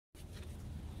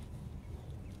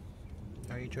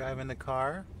driving the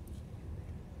car?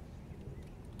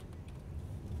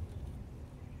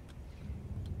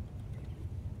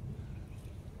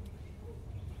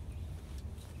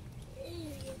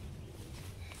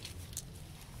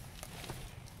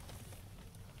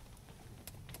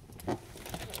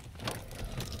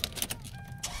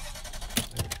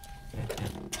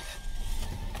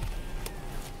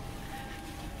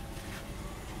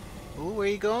 Ooh, where are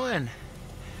you going?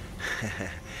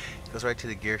 Goes right to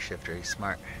the gear shifter. He's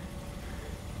smart.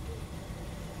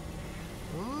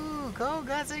 Ooh, go,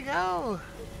 Gutsy, go!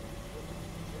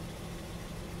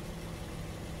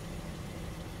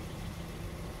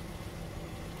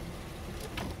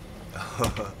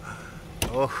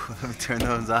 Oh, let me turn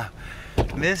those off.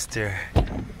 Mister,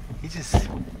 you just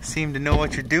seem to know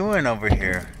what you're doing over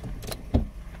here.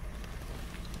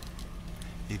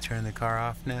 You turn the car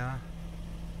off now?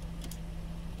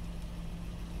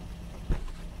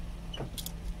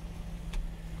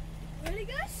 Ready,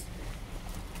 Gus?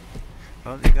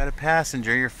 Well, you got a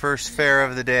passenger, your first fare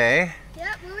of the day.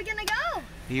 Yep, where are we gonna go?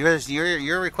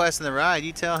 You're requesting the ride,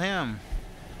 you tell him.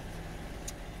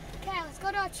 Okay, let's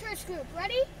go to our church group.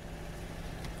 Ready?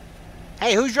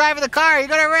 Hey, who's driving the car? You're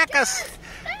gonna wreck us!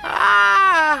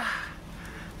 Ah!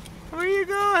 Where are you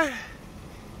going?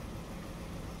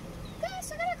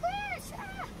 Gus, I gotta crash!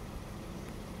 Ah!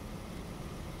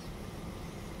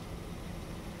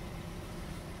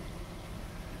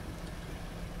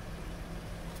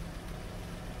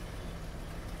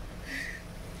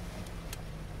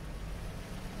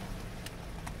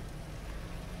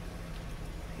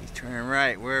 He's turning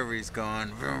right wherever he's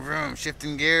going. Vroom, vroom,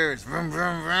 shifting gears. Vroom,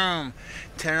 vroom, vroom.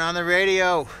 Turn on the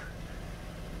radio.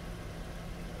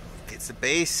 Gets the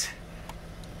bass.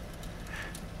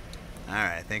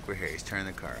 Alright, I think we're here. He's turning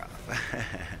the car off.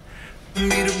 Me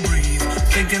to breathe,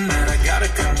 thinking that I gotta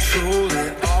control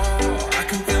it all. I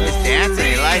can feel He's dancing,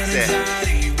 he likes it.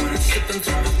 when it's slipping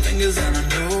through my fingers and I